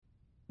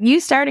you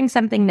starting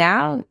something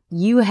now,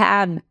 you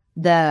have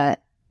the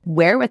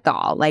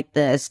wherewithal, like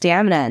the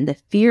stamina and the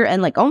fear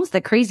and like almost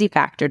the crazy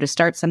factor to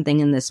start something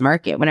in this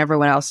market when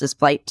everyone else is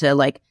flight to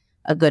like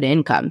a good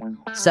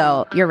income.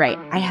 So you're right.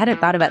 I hadn't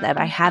thought about that,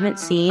 but I haven't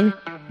seen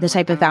the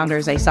type of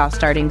founders I saw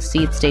starting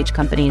seed stage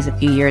companies a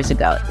few years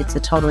ago. It's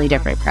a totally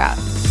different crowd.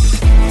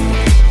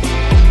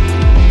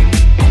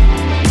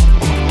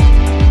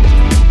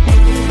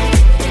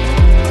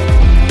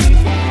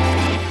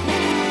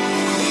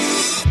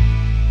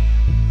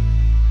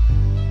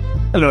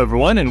 Hello,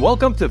 everyone, and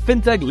welcome to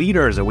Fintech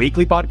Leaders, a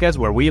weekly podcast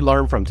where we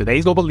learn from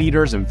today's global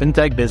leaders in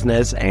fintech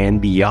business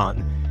and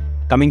beyond.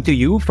 Coming to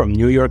you from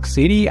New York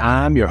City,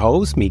 I'm your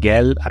host,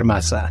 Miguel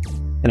Armaza,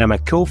 and I'm a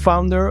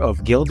co-founder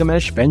of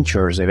Gilgamesh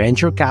Ventures, a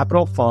venture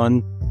capital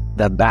fund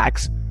that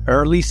backs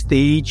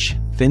early-stage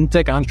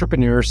fintech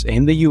entrepreneurs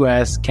in the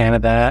US,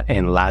 Canada,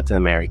 and Latin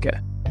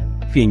America.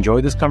 If you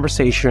enjoyed this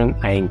conversation,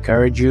 I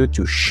encourage you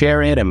to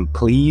share it and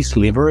please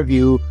leave a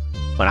review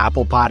on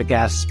Apple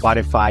Podcasts,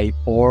 Spotify,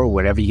 or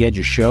wherever you get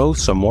your show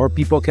so more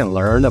people can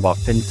learn about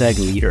fintech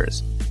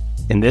leaders.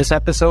 In this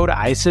episode,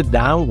 I sit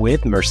down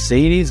with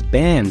Mercedes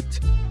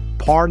Bent,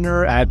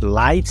 partner at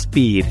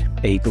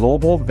Lightspeed, a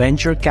global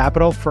venture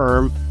capital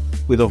firm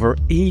with over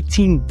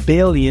 $18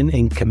 billion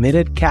in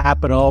committed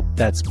capital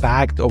that's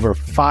backed over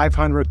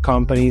 500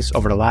 companies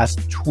over the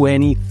last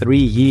 23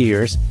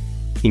 years,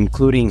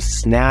 including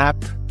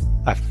Snap,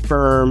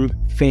 Affirm,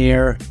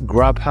 Fair,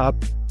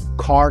 Grubhub,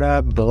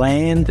 Carta,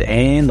 Blend,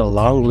 and a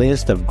long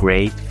list of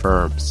great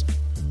firms.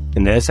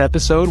 In this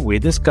episode, we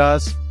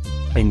discuss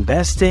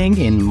investing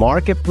in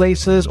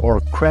marketplaces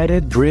or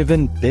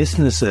credit-driven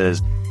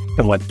businesses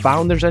and what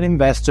founders and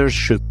investors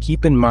should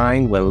keep in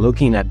mind when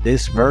looking at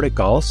these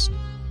verticals,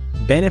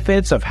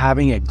 benefits of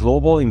having a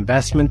global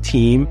investment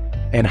team,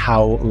 and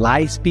how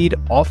Lightspeed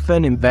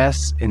often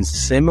invests in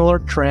similar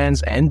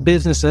trends and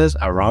businesses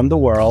around the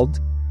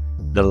world,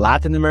 the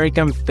Latin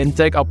American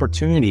fintech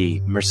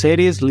opportunity.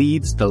 Mercedes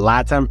leads the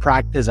Latin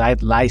practice at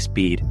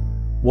Lightspeed.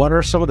 What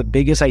are some of the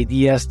biggest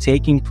ideas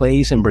taking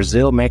place in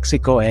Brazil,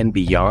 Mexico, and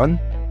beyond?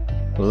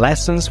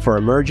 Lessons for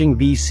emerging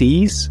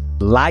VCs,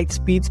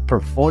 Lightspeed's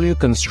portfolio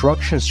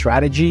construction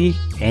strategy,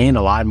 and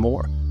a lot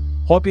more.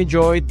 Hope you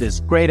enjoyed this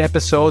great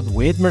episode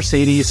with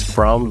Mercedes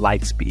from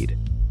Lightspeed.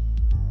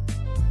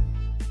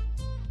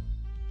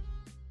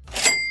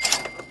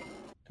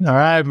 All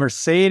right,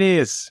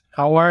 Mercedes,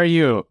 how are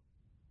you?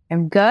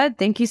 I'm good.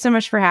 Thank you so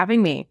much for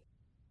having me.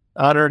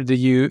 Honored that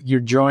you're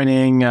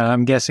joining,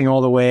 I'm guessing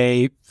all the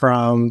way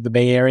from the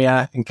Bay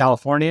Area in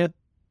California?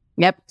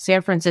 Yep,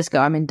 San Francisco.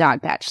 I'm in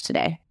Dogpatch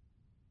today.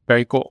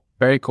 Very cool.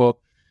 Very cool.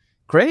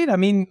 Great. I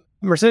mean,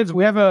 Mercedes,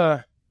 we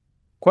have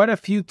quite a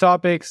few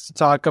topics to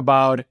talk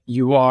about.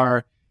 You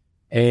are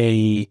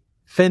a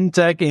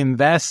fintech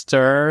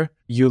investor.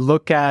 You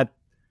look at,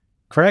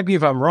 correct me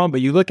if I'm wrong,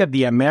 but you look at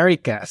the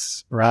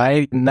Americas,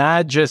 right?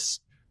 Not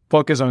just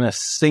focus on a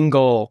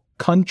single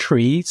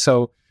country.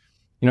 So,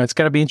 it's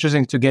going to be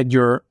interesting to get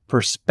your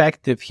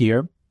perspective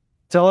here.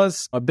 Tell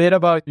us a bit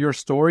about your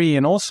story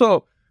and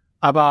also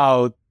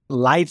about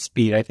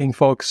Lightspeed. I think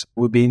folks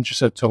would be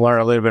interested to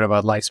learn a little bit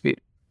about Lightspeed.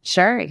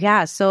 Sure.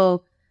 Yeah.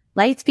 So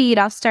Lightspeed,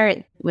 I'll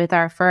start with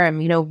our firm.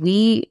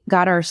 We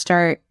got our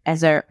start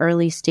as an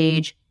early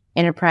stage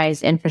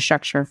enterprise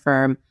infrastructure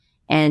firm.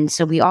 And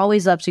so we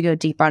always love to go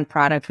deep on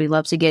product. We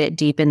love to get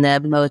deep in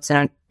the moats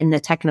and in the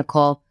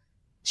technical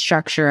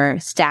structure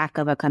stack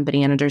of a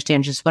company and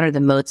understand just what are the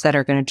moats that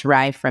are going to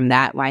derive from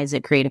that. Why does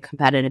it create a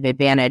competitive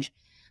advantage?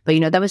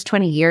 But, that was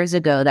 20 years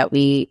ago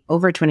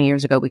over 20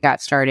 years ago, we got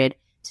started.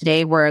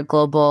 Today, we're a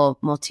global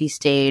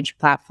multi-stage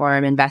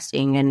platform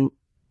investing in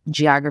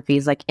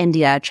geographies like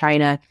India,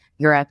 China,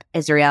 Europe,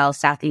 Israel,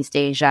 Southeast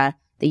Asia,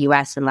 the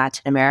US, and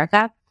Latin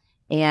America.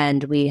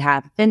 And we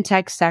have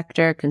fintech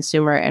sector,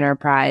 consumer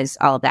enterprise,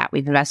 all of that.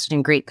 We've invested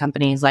in great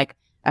companies like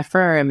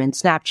Affirm and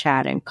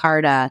Snapchat and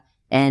Carta,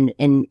 and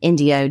in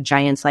India,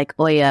 giants like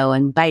Oyo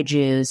and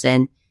Byju's,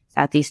 and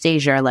Southeast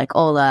Asia like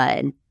Ola,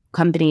 and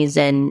companies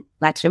in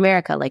Latin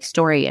America like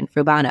Story and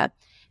Frubana.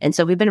 And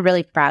so we've been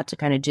really proud to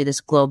kind of do this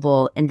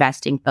global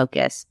investing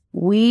focus.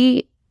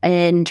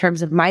 In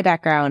terms of my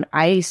background,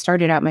 I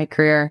started out my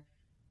career,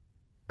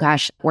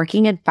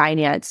 working in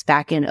finance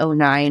back in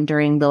 2009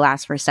 during the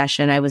last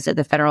recession. I was at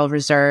the Federal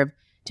Reserve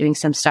doing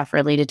some stuff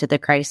related to the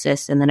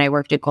crisis. And then I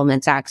worked at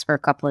Goldman Sachs for a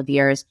couple of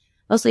years,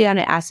 mostly on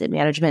an asset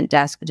management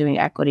desk doing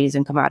equities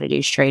and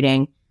commodities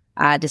trading.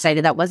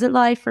 Decided that wasn't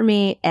life for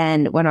me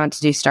and went on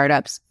to do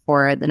startups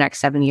for the next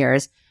 7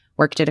 years.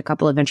 Worked at a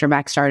couple of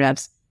venture-backed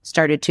startups,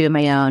 started 2 of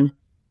my own.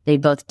 They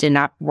both did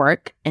not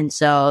work. And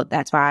so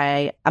that's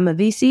why I'm a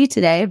VC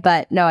today.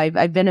 But no,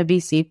 I've been a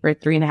VC for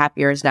 3.5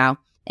 years now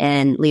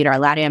and lead our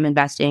LATAM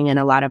investing and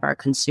a lot of our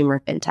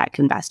consumer fintech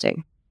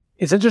investing.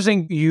 It's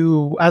interesting.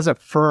 You, as a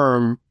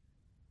firm,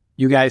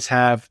 you guys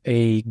have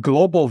a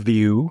global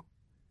view,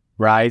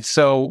 right?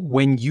 So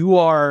when you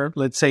are,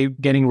 let's say,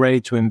 getting ready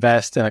to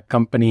invest in a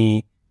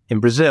company in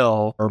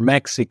Brazil or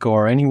Mexico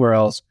or anywhere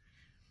else,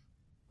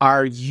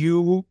 are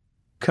you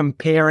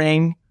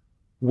comparing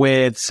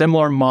with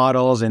similar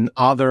models in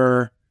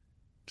other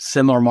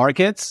similar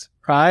markets,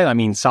 right? I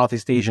mean,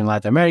 Southeast Asia and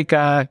Latin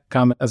America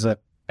come as a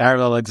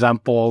parallel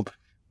example,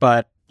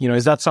 but,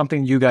 is that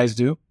something you guys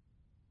do?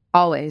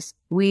 Always.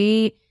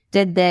 We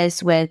did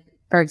this with,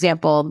 for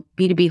example,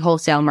 B2B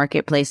wholesale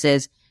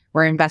marketplaces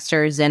where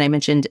investors, and I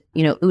mentioned,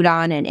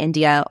 Udaan in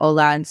India,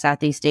 Ola in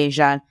Southeast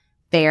Asia,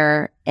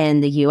 Fair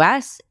in the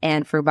US,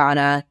 and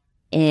Frubana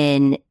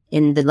in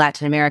the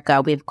Latin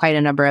America. We have quite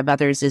a number of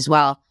others as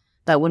well.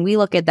 But when we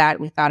look at that,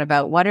 we thought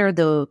about what are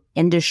the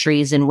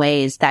industries and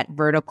ways that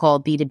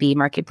vertical B2B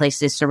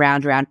marketplaces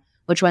surround around,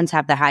 which ones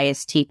have the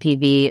highest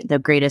TPV, the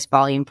greatest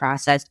volume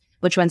processed,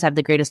 which ones have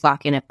the greatest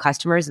lock-in of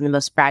customers and the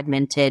most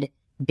fragmented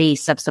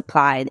base of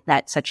supply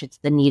that such as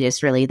the need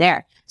is really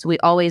there. So we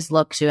always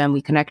look to, and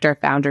we connect our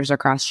founders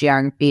across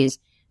geographies.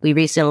 We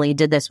recently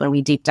did this when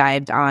we deep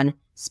dived on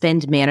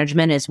spend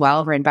management as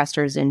well. We're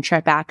investors in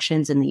Trip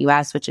Actions in the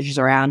US, which is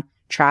around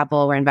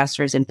travel. We're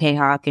investors in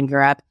Payhawk in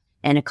Europe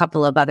and a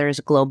couple of others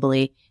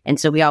globally. And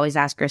so we always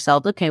ask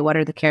ourselves, okay, what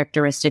are the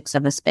characteristics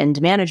of a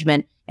spend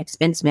management,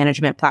 expense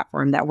management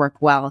platform that work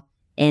well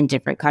in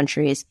different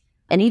countries?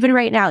 And even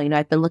right now,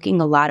 I've been looking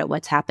a lot at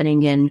what's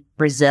happening in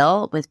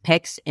Brazil with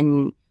Pix,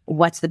 and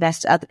what's the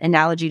best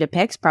analogy to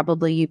Pix?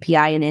 Probably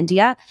UPI in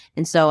India.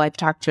 And so I've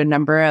talked to a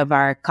number of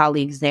our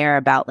colleagues there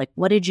about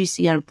what did you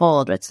see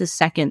unfold? What's the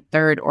second,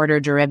 third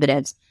order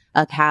derivatives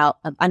of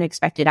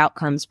unexpected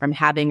outcomes from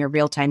having a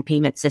real-time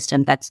payment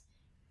system that's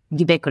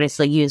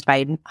ubiquitously used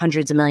by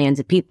hundreds of millions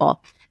of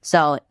people.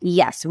 So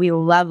yes, we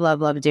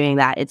love doing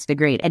that. It's the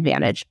great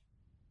advantage.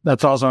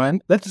 That's awesome.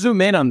 And let's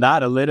zoom in on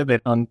that a little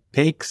bit on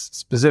Pix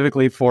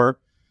specifically for,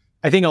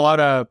 I think a lot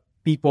of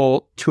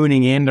people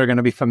tuning in, they're going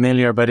to be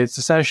familiar, but it's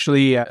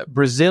essentially a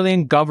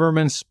Brazilian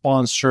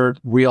government-sponsored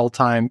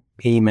real-time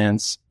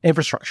payments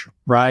infrastructure,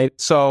 right?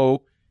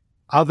 So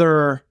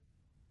other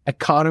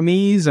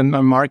economies and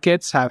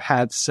markets have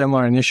had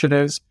similar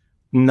initiatives.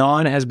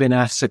 None has been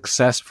as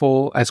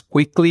successful as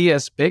quickly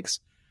as Pix.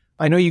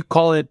 I know you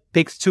call it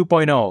Pix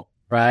 2.0,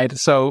 right?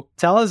 So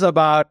tell us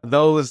about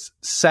those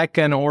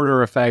second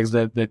order effects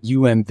that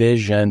you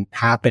envision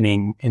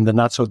happening in the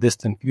not so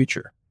distant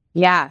future.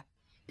 Yeah.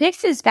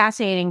 Pix is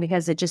fascinating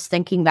because just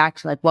thinking back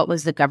to what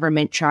was the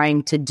government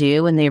trying to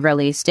do when they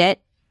released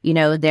it?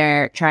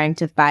 They're trying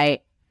to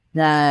fight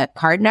the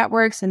card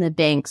networks and the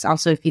banks.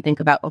 Also, if you think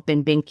about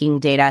open banking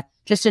data,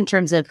 just in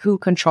terms of who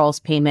controls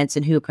payments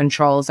and who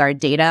controls our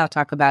data, I'll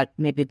talk about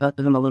maybe both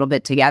of them a little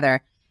bit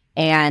together.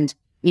 And,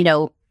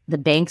 the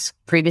banks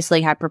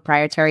previously had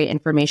proprietary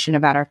information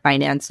about our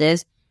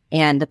finances,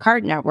 and the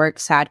card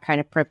networks had kind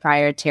of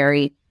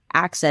proprietary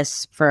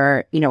access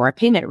for, our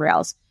payment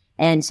rails.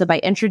 And so by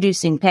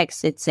introducing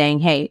Pix, it's saying,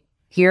 hey,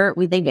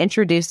 they've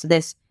introduced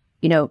this,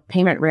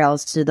 payment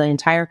rails to the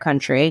entire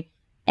country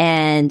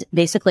and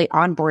basically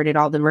onboarded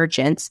all the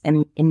merchants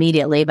and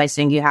immediately by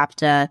saying you have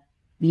to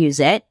use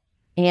it.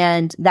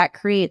 And that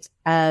creates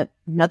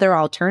another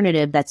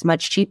alternative that's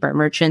much cheaper.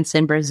 Merchants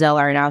in Brazil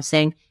are now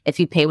saying, if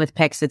you pay with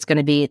Pix, it's going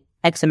to be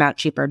X amount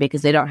cheaper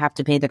because they don't have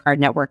to pay the card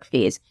network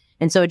fees.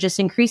 And so it just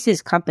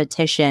increases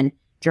competition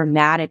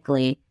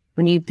dramatically.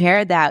 When you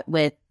pair that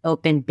with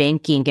open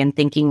banking and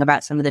thinking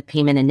about some of the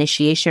payment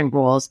initiation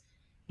rules,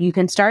 you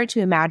can start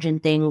to imagine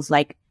things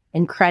like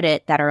in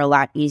credit that are a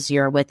lot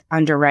easier with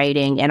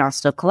underwriting and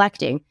also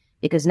collecting,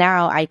 because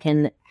now I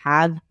can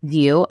have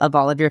view of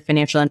all of your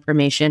financial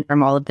information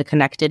from all of the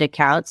connected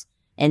accounts.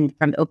 And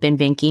from open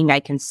banking, I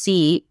can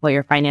see what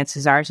your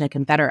finances are so I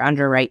can better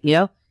underwrite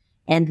you.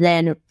 And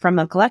then from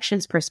a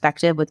collections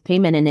perspective with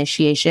payment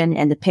initiation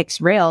and the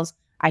Pix rails,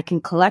 I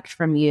can collect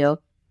from you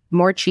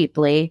more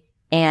cheaply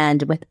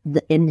and with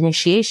the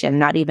initiation,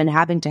 not even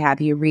having to have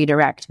you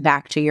redirect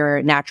back to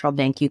your natural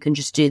bank. You can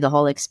just do the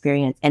whole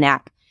experience in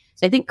app.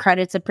 So I think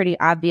credit's a pretty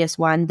obvious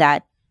one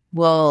that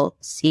we'll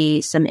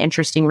see some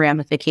interesting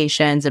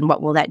ramifications. And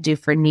what will that do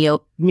for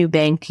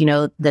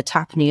Nubank, the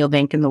top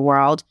neobank in the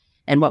world?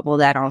 And what will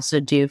that also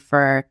do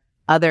for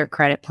other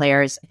credit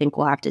players? I think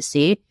we'll have to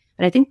see.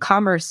 But I think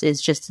commerce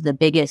is just the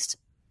biggest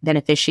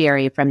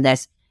beneficiary from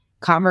this.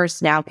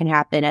 Commerce now can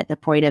happen at the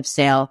point of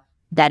sale.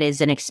 That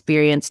is an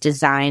experience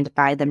designed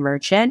by the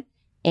merchant.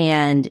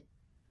 And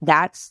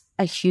that's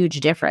a huge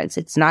difference.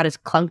 It's not as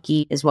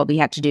clunky as what we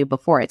had to do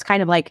before. It's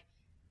kind of like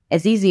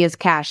as easy as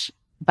cash,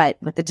 but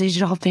with the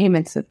digital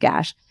payments of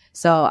cash.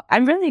 So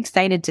I'm really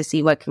excited to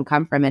see what can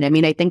come from it. I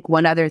mean, I think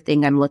one other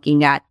thing I'm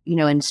looking at,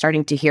 and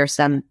starting to hear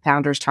some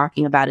founders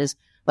talking about is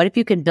what if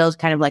you could build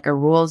kind of like a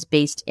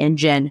rules-based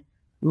engine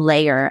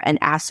layer, an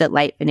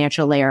asset-light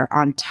financial layer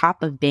on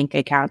top of bank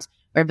accounts,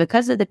 where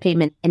because of the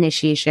payment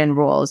initiation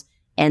rules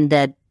and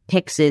the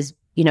Pix is,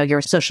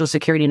 your social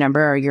security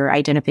number or your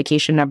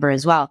identification number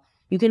as well,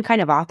 you can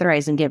kind of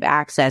authorize and give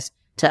access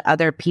to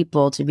other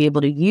people to be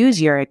able to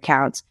use your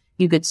accounts.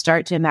 You could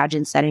start to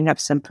imagine setting up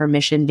some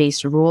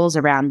permission-based rules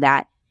around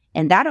that.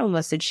 And that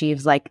almost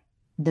achieves like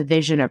the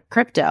vision of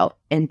crypto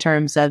in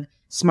terms of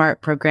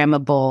smart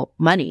programmable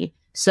money.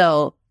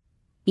 So,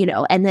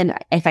 and then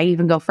if I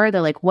even go further,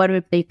 like what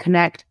if they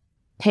connect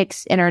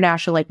Pix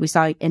International, like we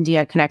saw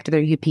India connect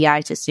their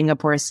UPI to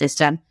Singapore's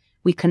system,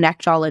 we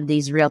connect all of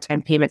these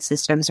real-time payment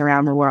systems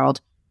around the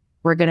world,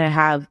 we're going to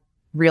have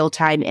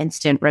real-time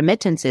instant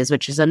remittances,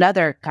 which is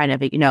another kind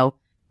of,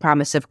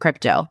 promise of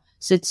crypto.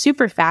 So it's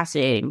super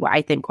fascinating,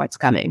 I think, what's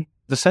coming.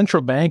 The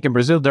central bank in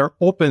Brazil, they're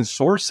open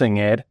sourcing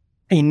it.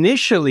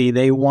 Initially,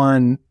 they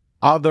want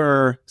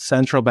other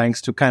central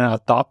banks to kind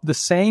of adopt the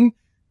same.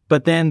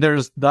 But then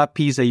there's that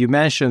piece that you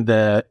mentioned,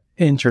 the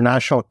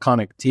international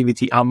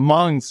connectivity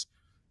amongst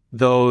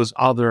those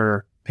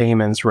other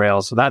payments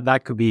rails. So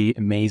that could be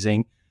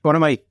amazing. One of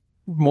my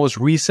most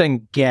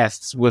recent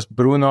guests was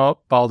Bruno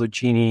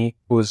Balducini,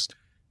 who's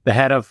the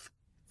head of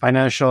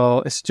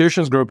Financial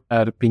Institutions Group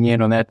at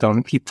Pinheiro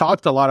Neto. He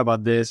talked a lot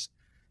about this,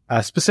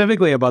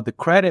 specifically about the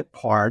credit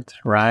part,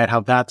 right? How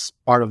that's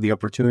part of the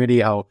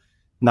opportunity, how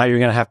now you're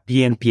going to have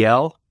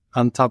BNPL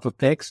on top of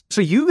Pix.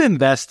 So you've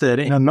invested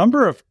in a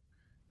number of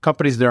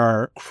companies that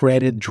are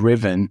credit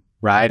driven,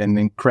 right? And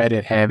then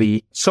credit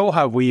heavy. So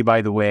have we,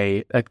 by the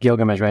way, at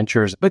Gilgamesh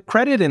Ventures. But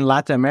credit in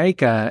Latin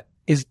America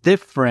is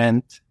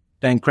different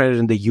than credit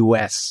in the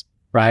US,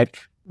 right?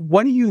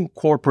 What are you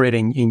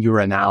incorporating in your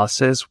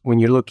analysis when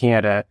you're looking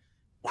at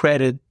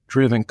credit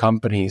driven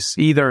companies,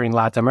 either in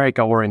Latin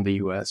America or in the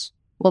US?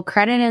 Well,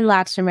 credit in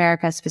Latin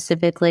America,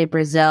 specifically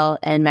Brazil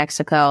and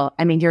Mexico,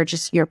 I mean,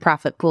 your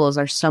profit pools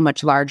are so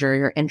much larger.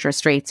 Your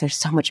interest rates are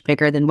so much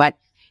bigger than what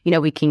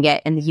we can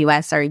get in the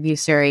U.S. Our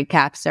usury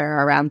caps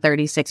are around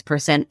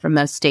 36% from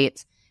most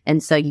states.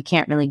 And so you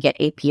can't really get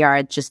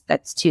APR.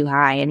 That's too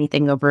high.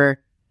 Anything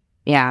over,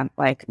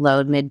 like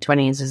low,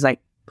 mid-20s is like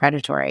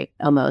predatory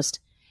almost.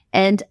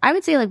 And I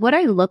would say like what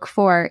I look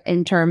for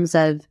in terms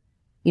of,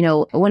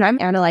 when I'm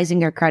analyzing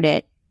your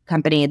credit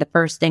company, the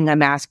first thing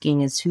I'm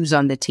asking is who's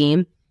on the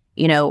team.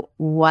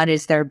 What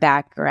is their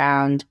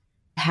background?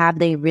 Have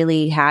they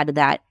really had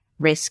that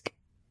risk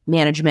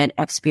management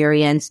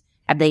experience?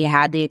 Have they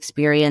had the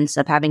experience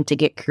of having to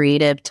get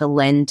creative to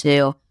lend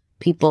to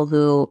people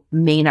who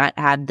may not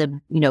have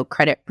the,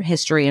 credit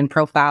history and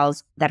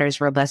profiles that are as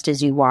robust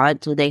as you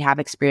want? Do they have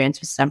experience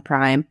with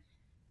subprime?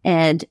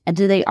 And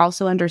do they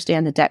also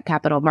understand the debt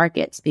capital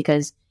markets?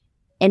 Because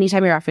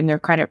anytime you're offering a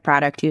credit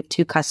product, you have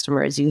two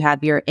customers. You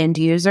have your end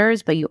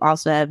users, but you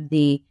also have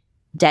the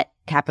debt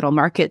capital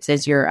markets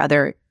as your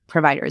other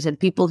providers. And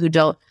people who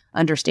don't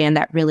understand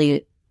that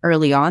really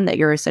early on, that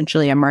you're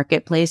essentially a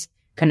marketplace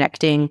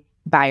connecting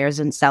buyers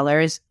and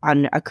sellers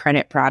on a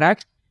credit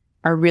product,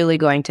 are really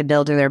going to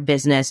build their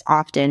business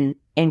often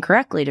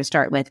incorrectly to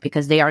start with,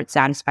 because they aren't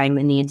satisfying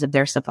the needs of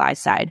their supply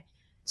side.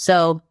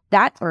 So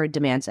or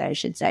demand side, I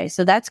should say.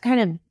 So that's kind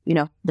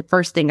of, the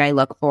first thing I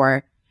look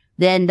for.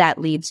 Then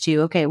that leads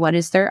to, okay, what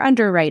is their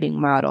underwriting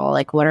model?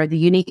 Like, what are the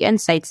unique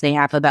insights they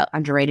have about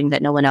underwriting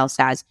that no one else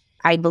has?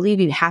 I believe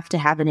you have to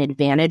have an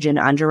advantage in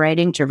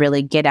underwriting to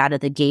really get out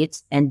of the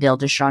gates and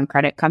build a strong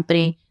credit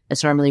company.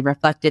 That's normally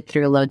reflected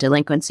through low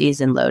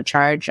delinquencies and low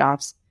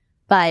charge-offs.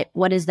 But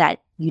what is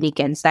that unique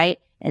insight?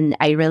 And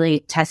I really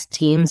test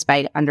teams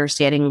by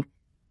understanding,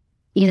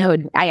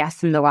 I ask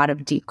them a lot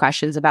of deep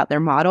questions about their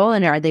model,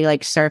 and are they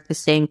like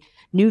surfacing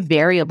new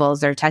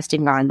variables they're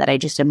testing on that I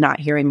just am not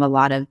hearing a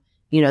lot of,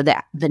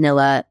 the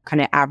vanilla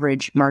kind of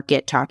average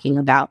market talking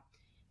about.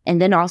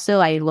 And then also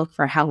I look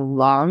for how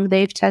long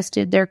they've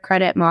tested their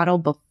credit model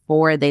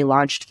before they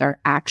launched their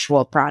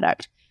actual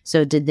product. So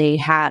have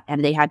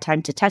they had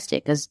time to test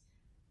it? Because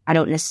I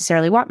don't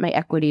necessarily want my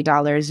equity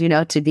dollars,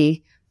 to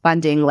be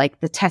funding like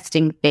the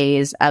testing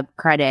phase of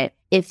credit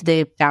if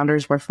the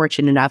founders were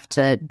fortunate enough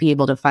to be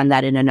able to fund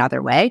that in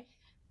another way,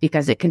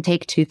 because it can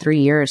take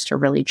 2-3 years to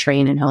really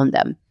train and hone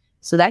them.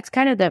 So that's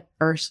kind of the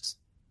first,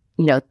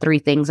 3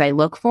 things I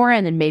look for.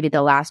 And then maybe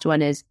the last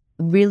one is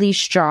really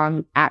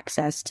strong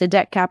access to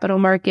debt capital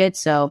markets.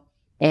 So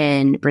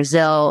in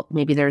Brazil,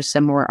 maybe there's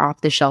some more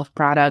off-the-shelf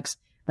products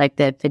like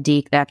the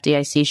FDIC, the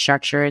FDIC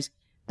structures.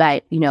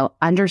 But,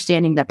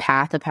 understanding the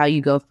path of how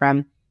you go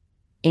from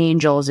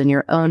angels and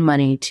your own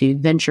money to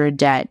venture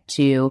debt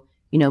to,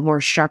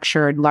 more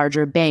structured,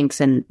 larger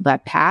banks, and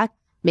that path,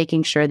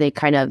 making sure they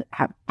kind of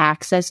have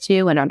access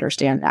to and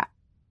understand that.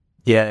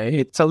 Yeah,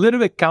 it's a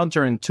little bit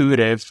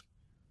counterintuitive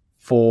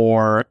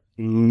for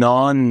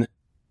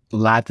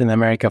non-Latin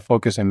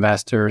America-focused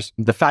investors.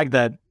 The fact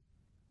that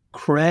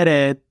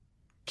credit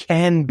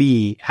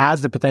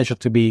has the potential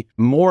to be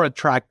more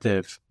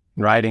attractive,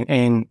 right,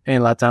 in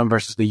Latin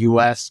versus the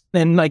US.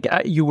 And like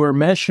you were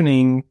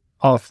mentioning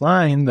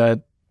offline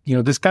that,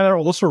 this kind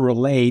of also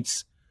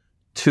relates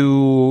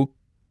to,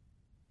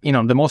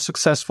 the most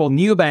successful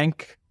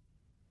neobank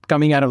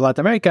coming out of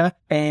Latin America,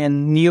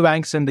 and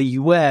neobanks in the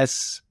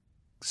US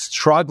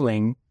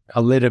struggling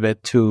a little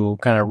bit to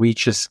kind of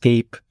reach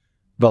escape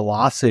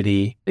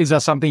velocity. Is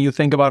that something you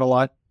think about a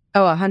lot?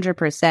 Oh,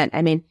 100%.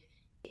 I mean,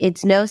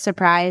 it's no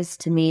surprise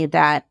to me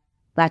that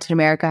Latin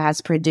America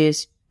has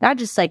produced not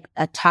just like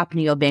a top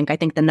neobank. I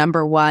think the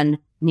number one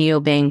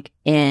neobank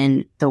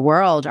in the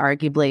world,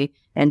 arguably,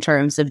 in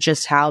terms of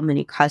just how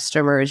many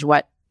customers,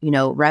 what,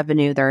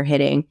 revenue they're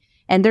hitting.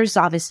 And there's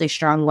obviously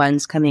strong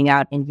ones coming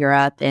out in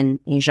Europe and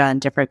Asia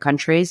and different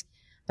countries.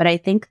 But I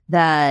think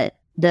that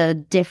the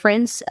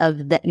difference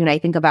of that, I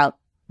think about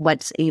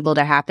what's able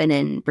to happen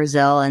in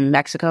Brazil and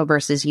Mexico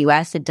versus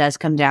US, it does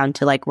come down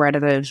to like where are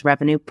those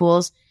revenue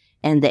pools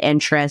and the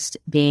interest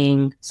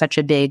being such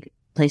a big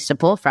place to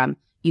pull from.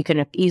 You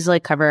can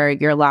easily cover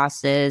your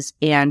losses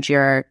and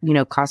your,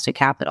 cost of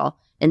capital.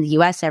 In the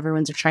US,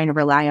 everyone's trying to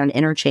rely on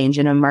interchange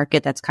in a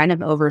market that's kind of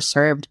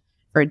overserved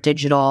for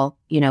digital,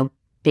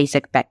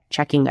 basic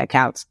checking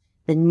accounts.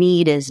 The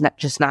need is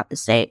not the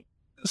same.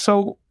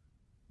 So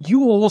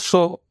you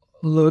also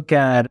look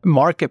at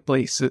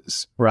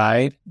marketplaces,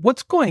 right?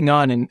 What's going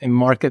on in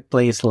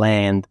marketplace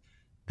land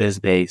these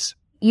days?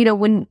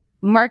 When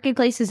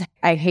marketplaces,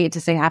 I hate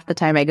to say half the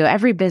time I go,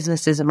 every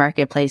business is a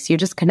marketplace. You're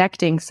just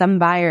connecting some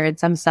buyer and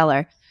some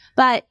seller.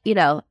 But,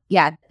 the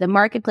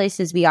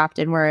marketplaces we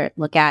often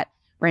look at,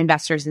 we're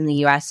investors in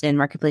the US in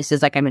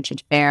marketplaces like I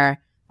mentioned,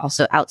 Fair,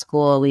 also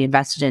OutSchool. We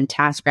invested in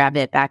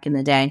TaskRabbit back in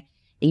the day.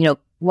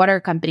 What are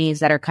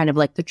companies that are kind of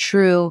like the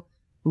true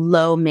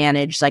low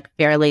managed, like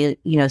fairly,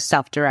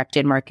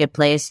 self-directed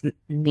marketplace,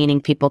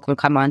 meaning people can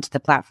come onto the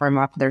platform,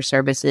 offer their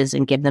services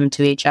and give them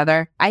to each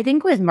other. I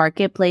think with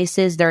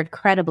marketplaces, they're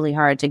incredibly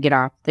hard to get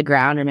off the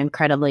ground and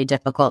incredibly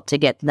difficult to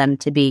get them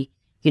to be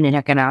unit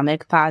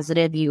economic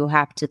positive. You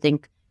have to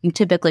think, you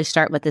typically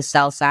start with the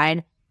sell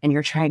side and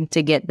you're trying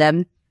to get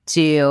them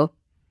to,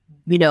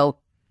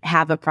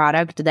 have a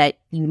product that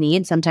you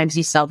need. Sometimes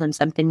you sell them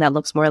something that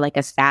looks more like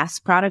a SaaS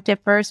product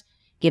at first,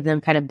 give them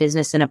kind of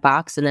business in a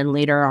box, and then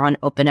later on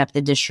open up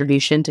the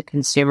distribution to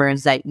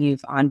consumers that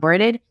you've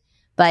onboarded.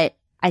 But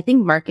I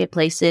think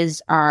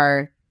marketplaces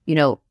are,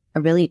 a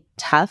really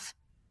tough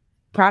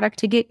product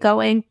to get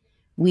going.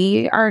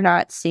 We are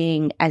not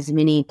seeing as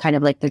many kind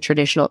of like the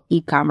traditional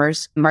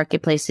e-commerce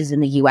marketplaces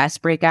in the US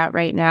break out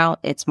right now.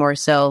 It's more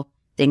so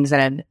things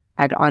that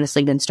had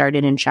honestly been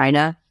started in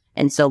China.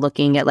 And so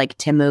looking at like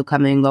Temu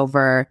coming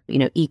over,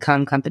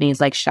 e-com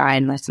companies like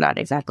Shine, that's not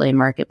exactly a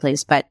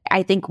marketplace, but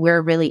I think we're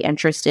really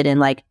interested in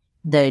like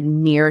the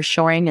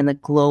nearshoring and the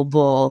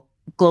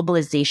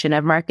globalization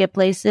of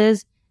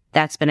marketplaces.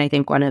 That's been, I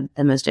think, one of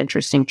the most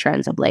interesting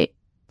trends of late.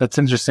 That's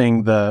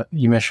interesting.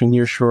 You mentioned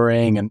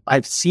nearshoring, and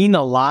I've seen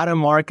a lot of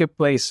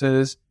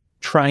marketplaces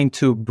trying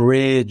to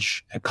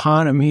bridge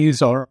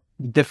economies or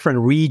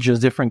different regions,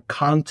 different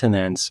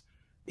continents.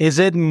 Is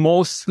it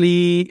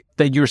mostly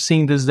that you're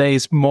seeing these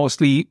days,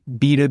 mostly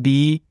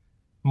B2B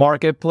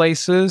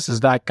marketplaces?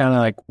 Is that kind of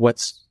like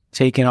what's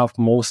taken off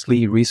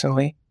mostly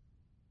recently?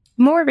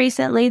 More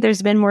recently,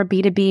 there's been more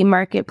B2B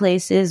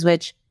marketplaces,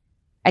 which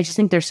I just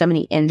think there's so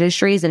many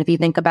industries. And if you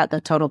think about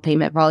the total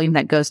payment volume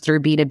that goes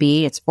through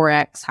B2B, it's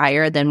 4x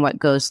higher than what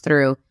goes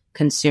through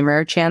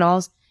consumer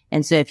channels.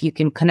 And so if you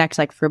can connect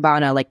like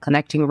Frubana, like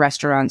connecting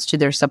restaurants to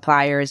their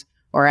suppliers,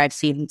 or I've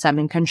seen some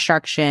in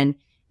construction,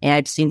 and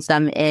I've seen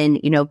some in,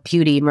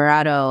 beauty,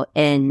 Murado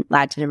in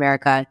Latin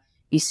America.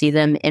 You see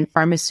them in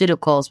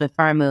pharmaceuticals with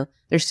Pharmu.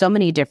 There's so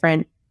many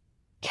different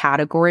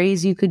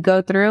categories you could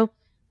go through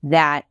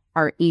that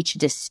are each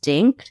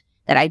distinct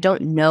that I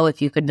don't know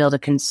if you could build a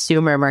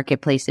consumer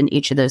marketplace in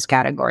each of those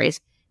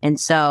categories. And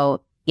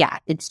so, yeah,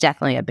 it's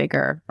definitely a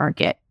bigger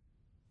market.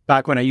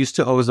 Back when I used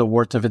to host the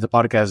Words of the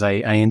podcast,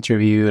 I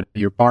interviewed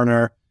your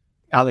partner,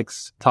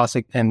 Alex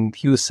Tosic, and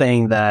he was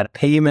saying that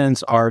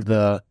payments are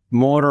the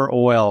motor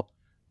oil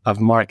of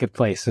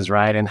marketplaces,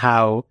 right? And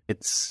how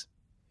it's,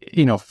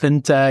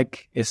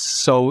 fintech is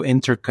so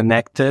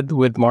interconnected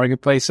with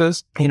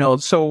marketplaces,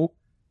 so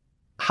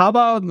how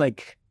about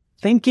like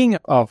thinking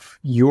of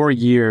your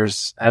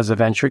years as a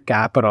venture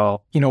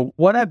capital,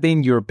 what have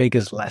been your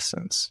biggest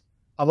lessons?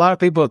 A lot of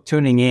people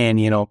tuning in,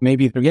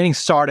 maybe they're getting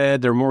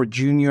started, they're more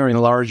junior and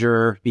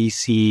larger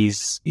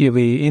VCs. It'll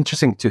be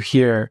interesting to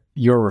hear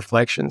your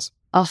reflections.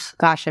 Oh,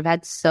 gosh, I've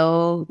had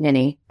so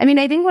many. I mean,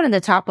 I think one of the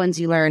top ones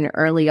you learn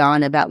early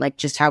on about like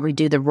just how we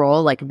do the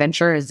role, like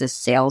venture is a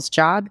sales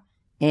job,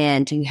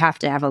 and you have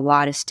to have a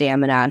lot of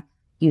stamina.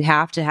 You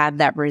have to have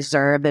that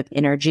reserve of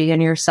energy in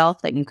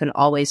yourself that you can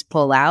always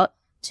pull out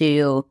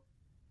to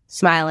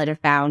smile at a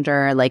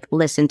founder, like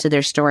listen to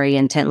their story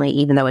intently,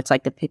 even though it's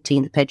like the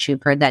 15th pitch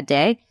you've heard that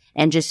day.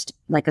 And just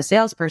like a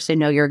salesperson,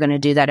 know you're going to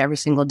do that every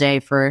single day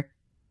for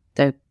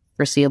the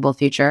foreseeable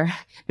future.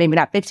 Maybe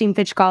not 15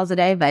 pitch calls a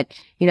day, but,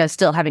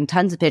 still having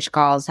tons of pitch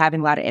calls,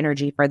 having a lot of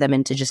energy for them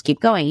and to just keep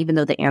going, even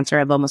though the answer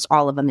of almost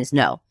all of them is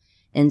no.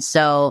 And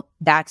so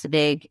that's a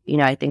big,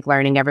 I think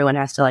learning everyone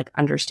has to like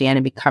understand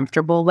and be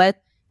comfortable with.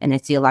 And I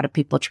see a lot of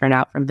people churn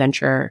out from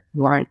venture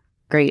who aren't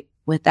great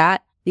with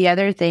that. The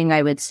other thing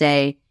I would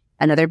say,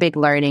 another big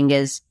learning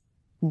is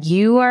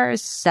you are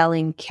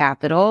selling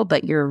capital,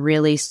 but you're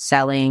really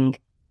selling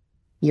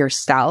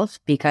yourself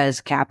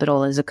because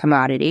capital is a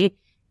commodity.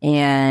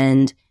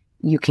 And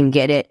you can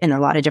get it in a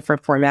lot of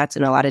different formats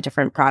and a lot of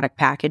different product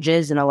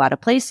packages in a lot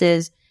of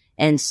places.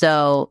 And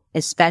so,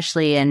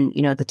 especially in,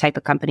 the type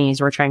of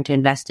companies we're trying to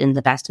invest in,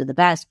 the best of the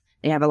best,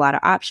 they have a lot of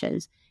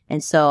options.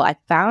 And so I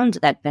found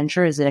that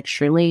venture is an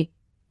extremely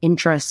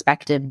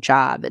introspective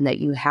job and that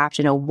you have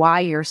to know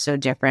why you're so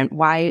different.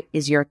 Why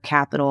is your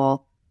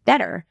capital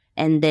better?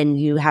 And then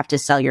you have to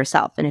sell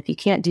yourself. And if you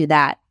can't do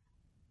that,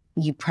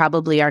 you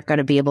probably aren't going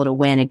to be able to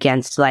win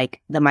against like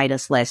the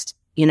Midas list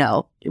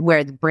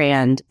where the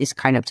brand is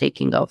kind of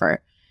taking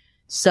over.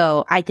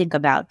 So I think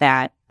about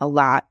that a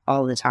lot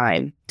all the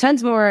time.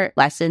 Tons more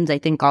lessons, I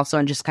think, also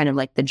on just kind of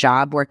like the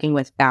job, working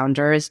with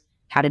founders,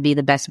 how to be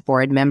the best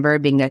board member,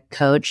 being a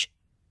coach,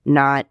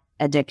 not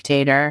a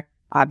dictator,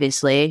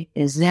 obviously,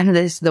 is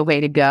the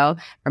way to go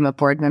from a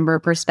board member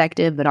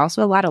perspective, but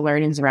also a lot of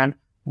learnings around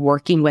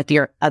working with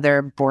your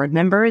other board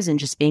members and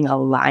just being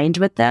aligned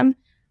with them.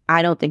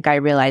 I don't think I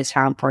realized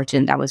how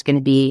important that was going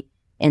to be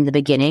in the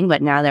beginning,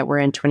 but now that we're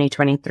in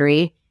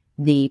 2023,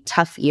 the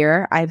tough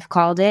year, I've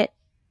called it,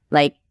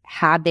 like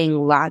having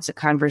lots of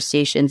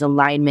conversations,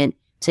 alignment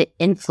to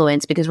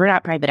influence, because we're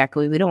not private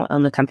equity. We don't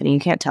own the company. You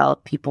can't tell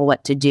people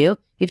what to do. You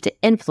have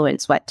to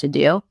influence what to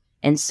do.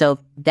 And so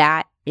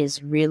that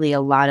is really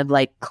a lot of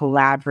like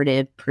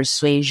collaborative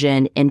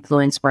persuasion,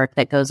 influence work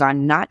that goes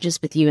on, not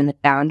just with you and the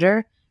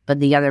founder, but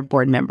the other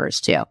board members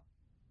too.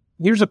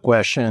 Here's a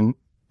question,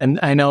 and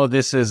I know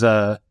this is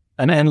an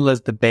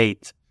endless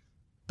debate,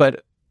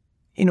 but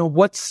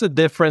what's the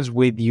difference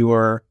with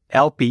your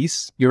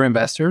LPs, your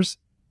investors,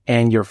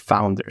 and your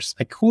founders?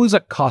 Like, who's a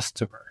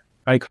customer?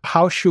 Like,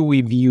 how should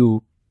we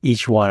view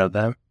each one of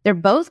them? They're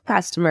both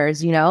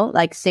customers,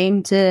 like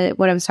same to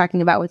what I was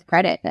talking about with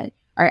credit.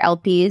 Our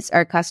LPs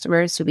are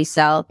customers who we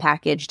sell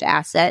packaged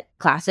asset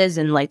classes,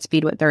 and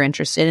Lightspeed, what they're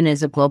interested in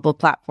is a global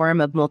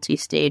platform of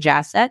multi-stage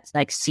assets,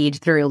 like seed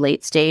through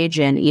late stage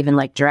and even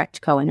like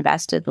direct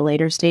co-invest at the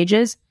later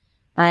stages.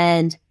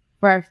 And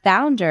for our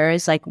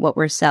founders, like what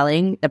we're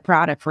selling, the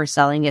product we're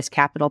selling is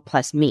capital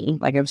plus me,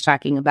 like I was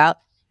talking about.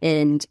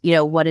 And,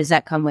 what does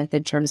that come with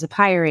in terms of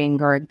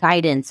hiring or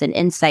guidance and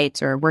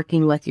insights or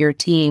working with your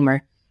team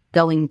or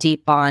going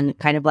deep on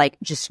kind of like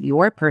just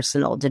your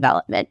personal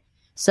development?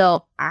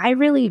 So I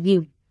really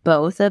view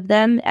both of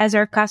them as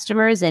our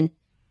customers. And,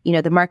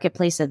 the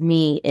marketplace of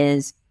me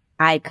is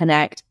I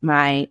connect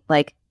my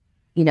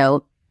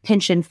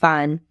pension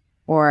fund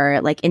or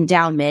like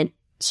endowment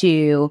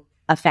to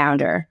a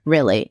founder,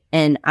 really.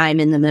 And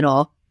I'm in the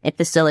middle and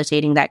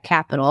facilitating that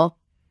capital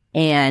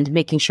and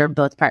making sure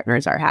both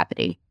partners are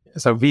happy.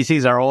 So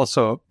VCs are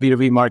also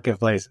B2B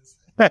marketplaces.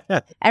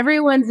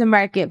 Everyone's a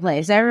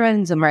marketplace.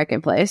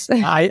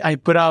 I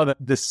put out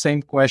the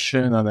same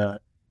question on a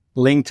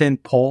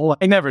LinkedIn poll.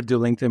 I never do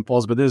LinkedIn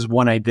polls, but this is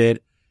one I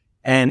did.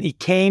 And it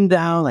came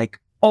down like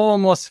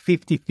almost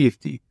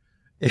 50-50,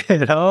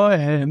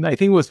 and I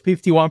think it was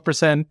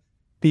 51%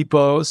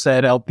 people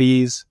said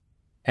LPs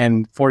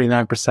and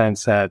 49%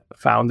 said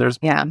founders.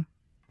 Yeah.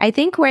 I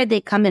think where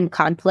they come in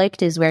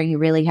conflict is where you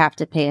really have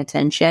to pay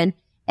attention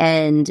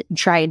and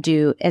try to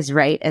do as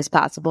right as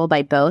possible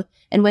by both.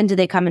 And when do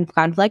they come in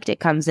conflict? It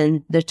comes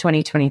in the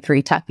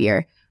 2023 tough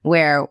year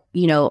where,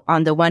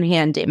 on the one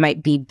hand, it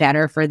might be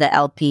better for the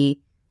LP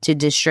to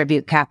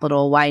distribute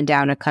capital, wind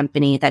down a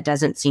company that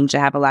doesn't seem to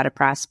have a lot of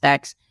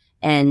prospects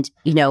and,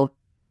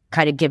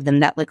 kind of give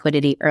them that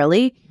liquidity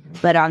early.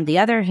 But on the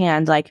other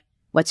hand, like,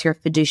 what's your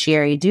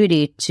fiduciary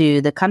duty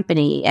to the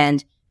company?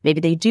 And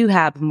maybe they do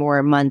have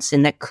more months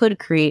and that could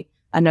create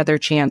another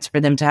chance for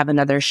them to have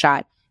another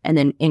shot and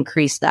then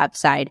increase the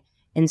upside.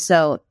 And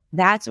so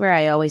that's where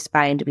I always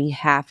find we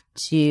have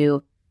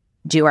to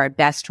do our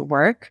best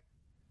work,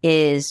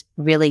 is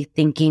really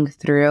thinking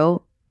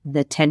through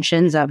the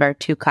tensions of our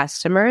two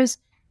customers,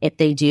 if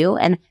they do.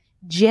 And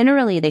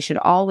generally, they should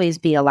always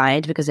be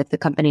aligned, because if the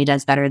company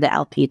does better, the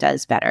LP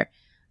does better.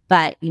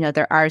 But,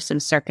 there are some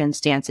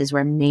circumstances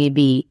where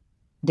maybe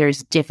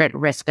there's different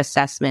risk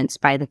assessments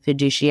by the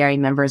fiduciary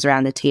members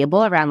around the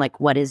table around like,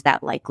 what is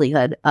that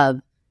likelihood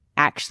of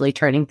actually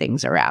turning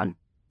things around?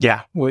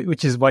 Yeah,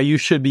 which is why you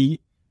should be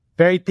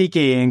very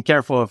picky and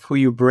careful of who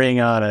you bring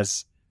on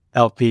as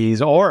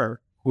LPs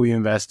or who you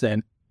invest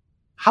in.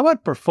 How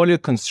about portfolio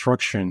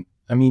construction?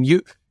 I mean,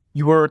 you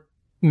were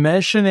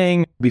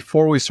mentioning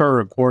before we started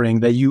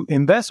recording that you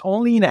invest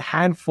only in a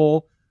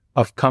handful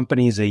of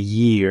companies a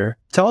year.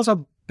 Tell us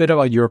a bit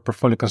about your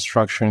portfolio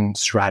construction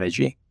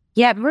strategy.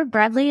 Yeah, more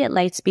broadly at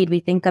Lightspeed, we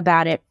think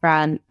about it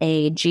from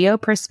a geo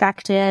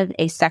perspective,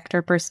 a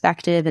sector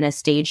perspective, and a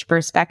stage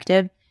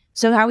perspective.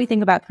 So how we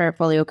think about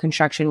portfolio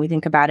construction, we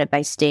think about it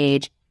by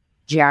stage,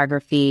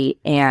 geography,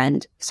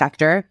 and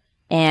sector.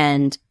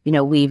 And,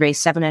 we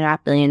raised $7.5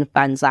 billion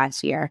funds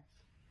last year.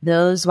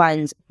 Those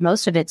ones,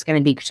 most of it's going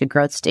to be to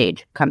growth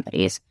stage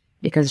companies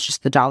because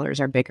just the dollars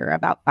are bigger,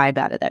 about 5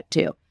 out of that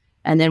too.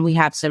 And then we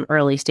have some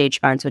early stage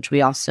funds, which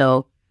we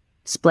also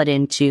split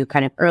into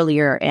kind of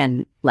earlier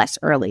and less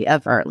early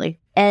of early.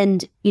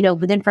 And,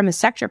 but then from a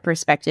sector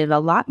perspective, a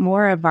lot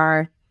more of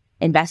our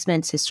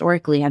investments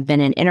historically have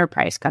been in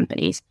enterprise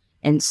companies.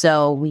 And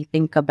so we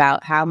think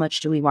about how much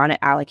do we want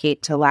to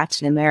allocate to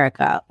Latin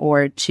America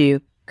or to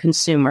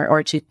consumer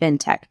or to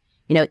Fintech.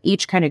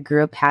 Each kind of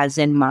group has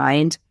in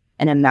mind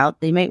an amount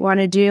they might want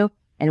to do,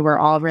 and we're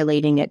all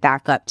relating it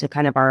back up to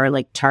kind of our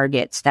like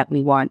targets that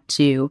we want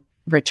to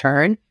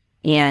return.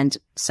 And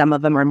some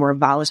of them are more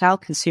volatile.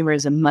 Consumer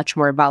is a much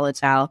more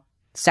volatile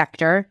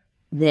sector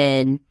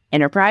than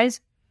enterprise.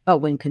 But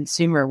when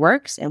consumer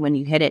works and when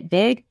you hit it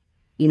big,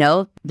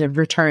 the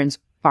returns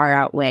far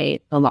outweigh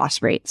the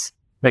loss rates.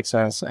 Makes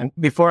sense. And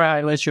before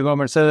I let you go,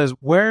 Mercedes,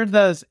 where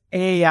does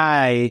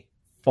AI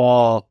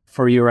fall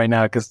for you right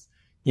now? Because,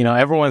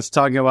 everyone's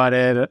talking about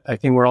it. I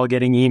think we're all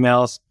getting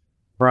emails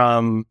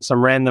from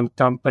some random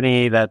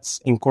company that's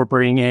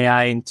incorporating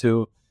AI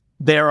into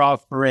their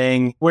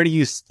offering. Where do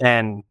you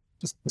stand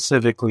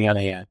specifically on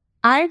AI?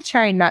 I've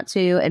tried not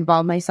to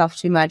involve myself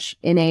too much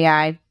in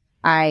AI.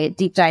 I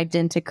deep dived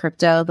into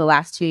crypto the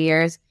last 2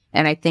 years.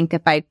 And I think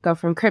if I go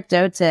from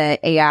crypto to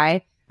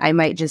AI, I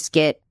might just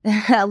get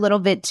a little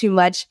bit too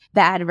much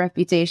bad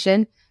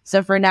reputation.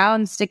 So for now,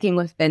 I'm sticking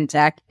with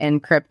fintech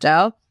and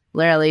crypto.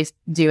 Literally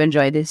do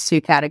enjoy these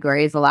two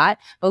categories a lot.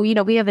 But,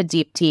 we have a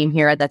deep team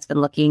here that's been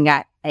looking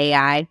at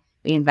AI.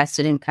 We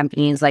invested in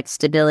companies like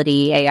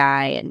Stability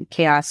AI and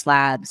Chaos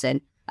Labs and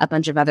a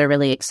bunch of other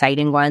really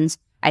exciting ones.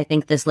 I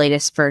think this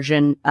latest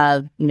version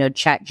of,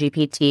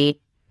 ChatGPT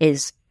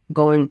is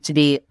going to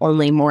be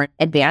only more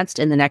advanced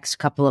in the next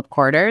couple of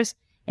quarters.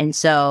 And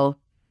so,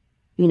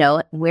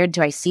 where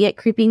do I see it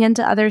creeping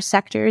into other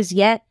sectors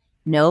yet?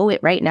 No,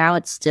 right now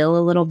it's still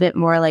a little bit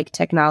more like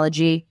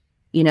technology,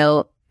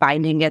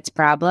 finding its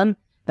problem.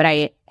 But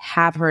I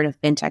have heard of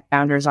fintech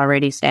founders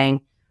already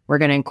saying we're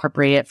going to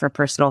incorporate it for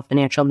personal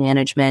financial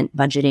management,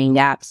 budgeting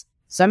apps.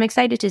 So I'm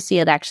excited to see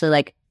it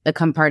actually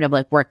become part of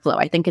workflow.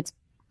 I think its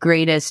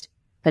greatest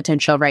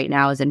potential right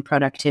now is in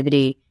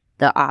productivity,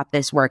 the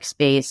office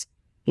workspace,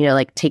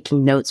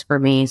 taking notes for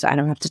me so I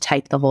don't have to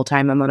type the whole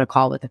time I'm on a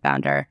call with the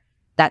founder.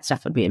 That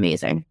stuff would be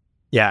amazing.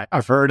 Yeah,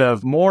 I've heard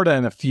of more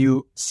than a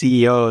few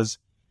CEOs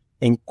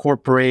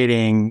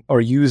incorporating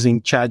or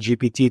using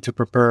ChatGPT to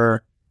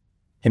prepare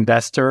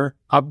investor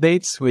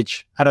updates,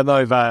 which I don't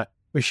know if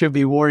we should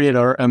be worried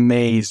or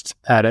amazed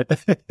at it.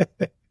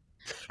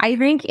 I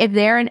think if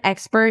they're an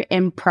expert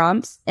in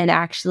prompts and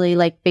actually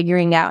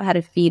figuring out how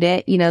to feed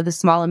it, the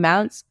small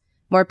amounts,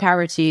 more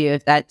power to you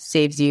if that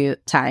saves you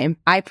time.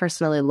 I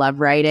personally love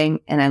writing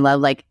and I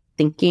love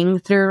thinking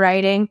through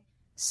writing.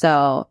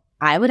 So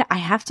I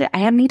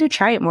need to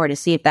try it more to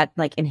see if that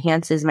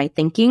enhances my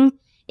thinking.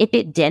 If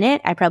it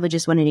didn't, I probably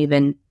just wouldn't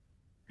even,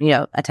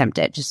 attempt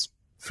it. Just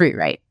free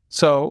write.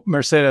 So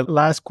Mercedes,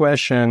 last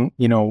question,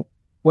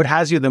 what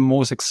has you the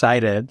most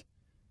excited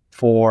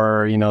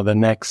for, the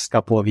next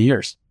couple of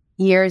years?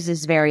 Years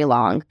is very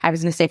long. I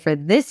was going to say for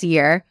this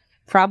year,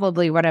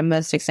 probably what I'm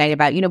most excited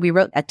about. We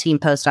wrote a team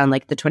post on the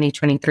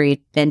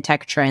 2023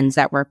 fintech trends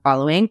that we're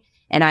following.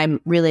 And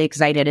I'm really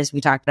excited as we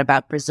talked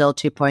about Brazil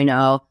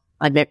 2.0,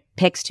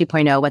 PIX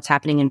 2.0, what's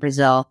happening in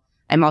Brazil.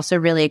 I'm also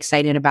really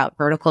excited about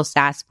vertical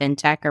SaaS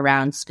fintech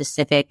around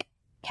specific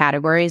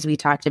categories. We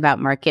talked about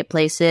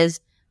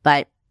marketplaces,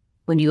 but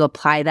when you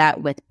apply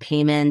that with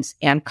payments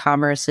and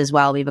commerce as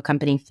well, we have a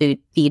company,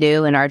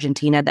 Fidu in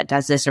Argentina, that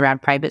does this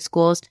around private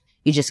schools.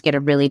 You just get a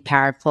really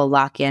powerful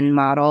lock-in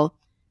model.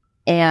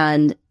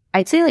 And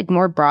I'd say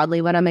more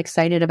broadly, what I'm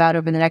excited about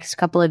over the next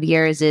couple of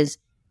years is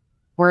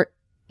we're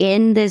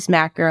in this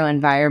macro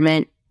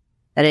environment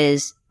that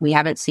is we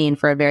haven't seen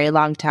for a very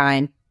long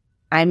time.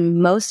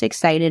 I'm most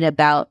excited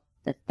about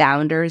the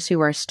founders who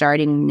are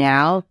starting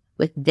now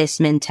with this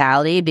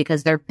mentality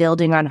because they're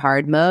building on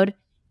hard mode,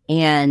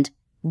 and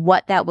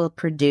what that will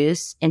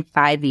produce in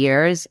 5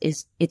 years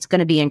it's going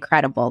to be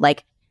incredible.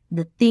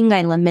 The thing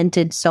I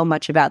lamented so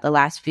much about the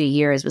last few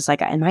years was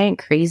am I in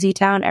crazy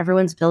town?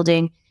 Everyone's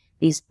building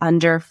these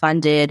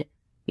underfunded,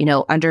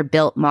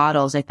 underbuilt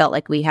models. I felt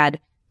like we had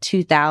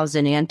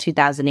 2000 and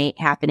 2008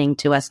 happening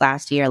to us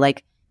last year,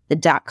 the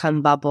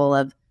dot-com bubble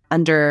of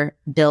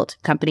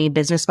underbuilt company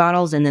business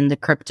models, and then the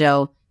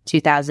crypto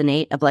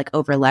 2008 of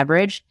over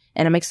leveraged.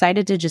 And I'm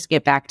excited to just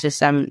get back to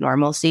some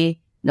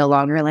normalcy, no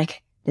longer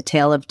the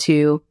tale of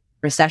two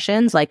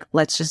recessions.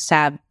 Let's just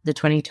have the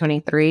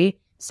 2023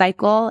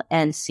 cycle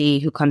and see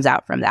who comes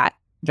out from that.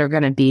 They're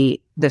going to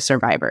be the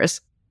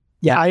survivors.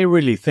 Yeah, I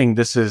really think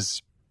this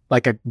is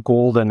a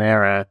golden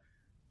era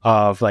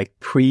of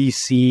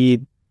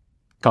pre-seed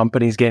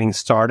companies getting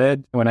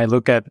started. When I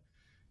look at,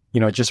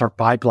 just our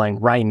pipeline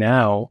right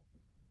now,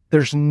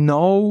 there's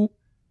no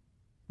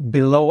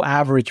below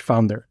average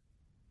founder.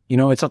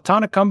 It's a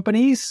ton of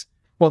companies.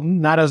 Well,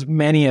 not as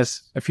many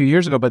as a few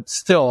years ago, but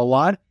still a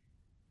lot.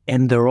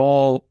 And they're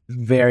all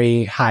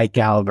very high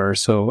caliber.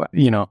 So,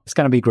 it's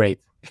going to be great.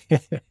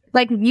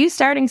 You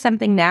starting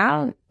something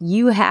now,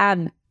 you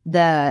have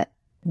the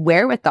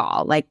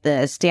wherewithal,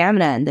 the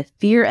stamina and the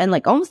fear and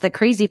almost the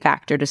crazy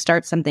factor to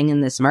start something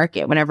in this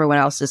market when everyone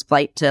else is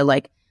flight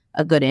to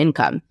a good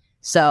income.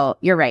 So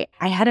you're right.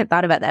 I hadn't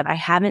thought about that. I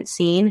haven't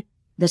seen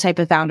the type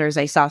of founders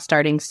I saw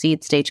starting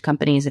seed stage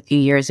companies a few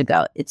years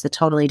ago. It's a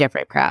totally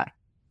different crowd.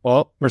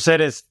 Well,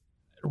 Mercedes,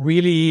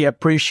 really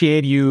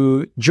appreciate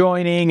you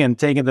joining and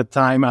taking the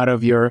time out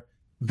of your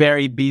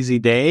very busy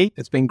day.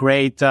 It's been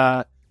great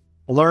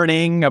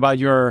learning about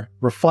your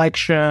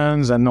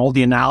reflections and all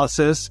the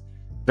analysis.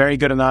 Very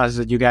good analysis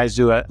that you guys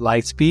do at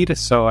Lightspeed.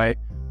 So I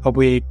hope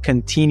we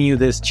continue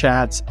this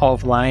chat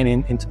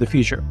offline into the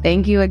future.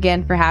 Thank you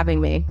again for having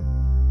me.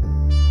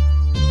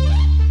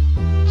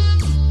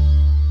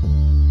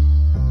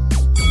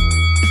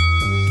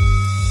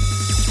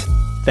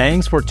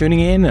 Thanks for tuning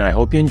in, and I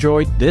hope you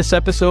enjoyed this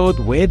episode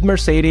with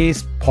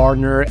Mercedes,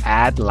 partner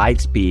at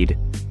Lightspeed.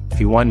 If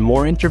you want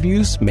more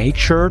interviews, make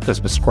sure to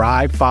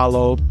subscribe,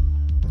 follow,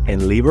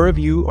 and leave a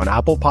review on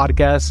Apple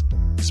Podcasts,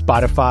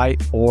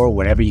 Spotify, or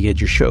wherever you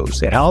get your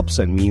shows. It helps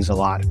and means a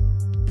lot.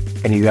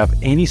 And if you have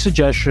any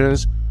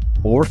suggestions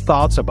or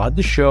thoughts about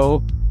the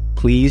show,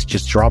 please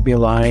just drop me a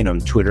line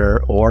on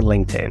Twitter or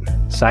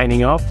LinkedIn.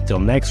 Signing off till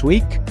next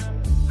week,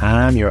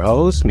 I'm your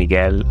host,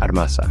 Miguel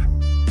Armaza.